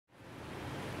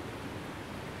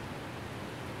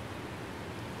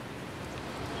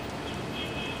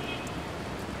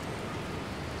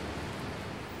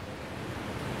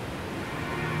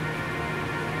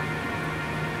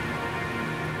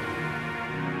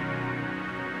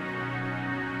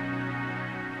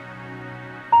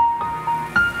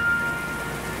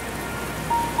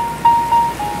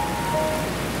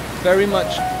very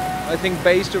much, I think,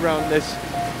 based around this,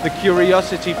 the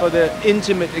curiosity for the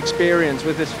intimate experience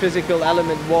with this physical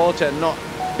element, water, not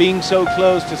being so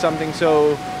close to something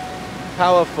so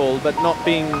powerful, but not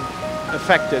being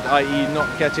affected, i.e.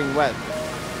 not getting wet.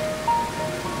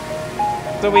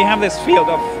 So we have this field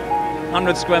of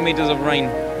 100 square meters of rain.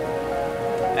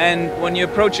 And when you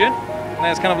approach it,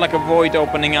 there's kind of like a void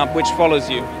opening up which follows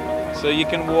you. So you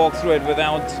can walk through it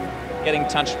without getting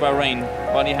touched by rain,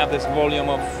 but you have this volume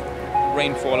of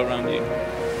rainfall around you.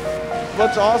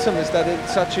 What's awesome is that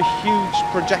it's such a huge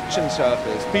projection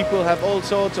surface. People have all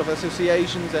sorts of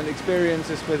associations and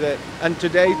experiences with it, and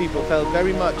today people felt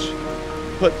very much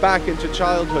put back into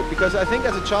childhood, because I think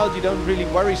as a child you don't really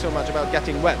worry so much about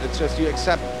getting wet. It's just you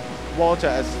accept water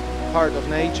as part of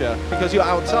nature because you're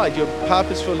outside, you're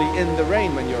purposefully in the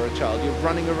rain when you're a child, you're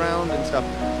running around and stuff.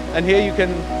 And here you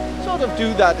can sort of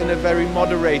do that in a very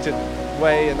moderated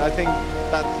way, and I think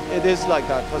that it is like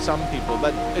that for some people,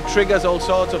 but it triggers all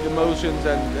sorts of emotions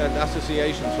and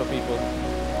associations for people.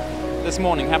 This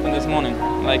morning, happened this morning.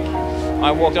 Like,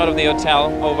 I walked out of the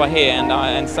hotel over here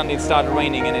and suddenly it started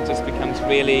raining, and it just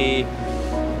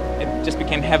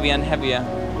became heavier and heavier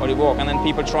while you walk, and then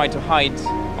people try to hide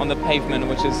on the pavement,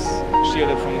 which is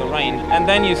shielded from the rain. And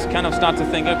then you kind of start to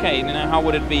think, okay, you know, how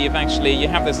would it be if actually you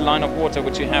have this line of water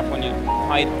which you have when you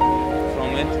hide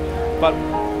from it, but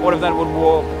what if that would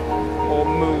walk or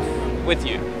move with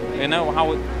you? You know, how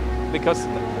would, because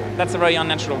that's a very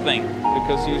unnatural thing,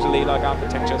 because usually like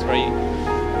architecture is very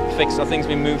fixed, or things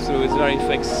we move through is very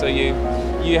fixed, so you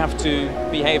have to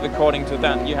behave according to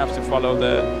that. You have to follow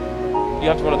the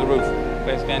roof,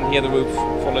 basically, and here the roof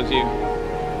follows you.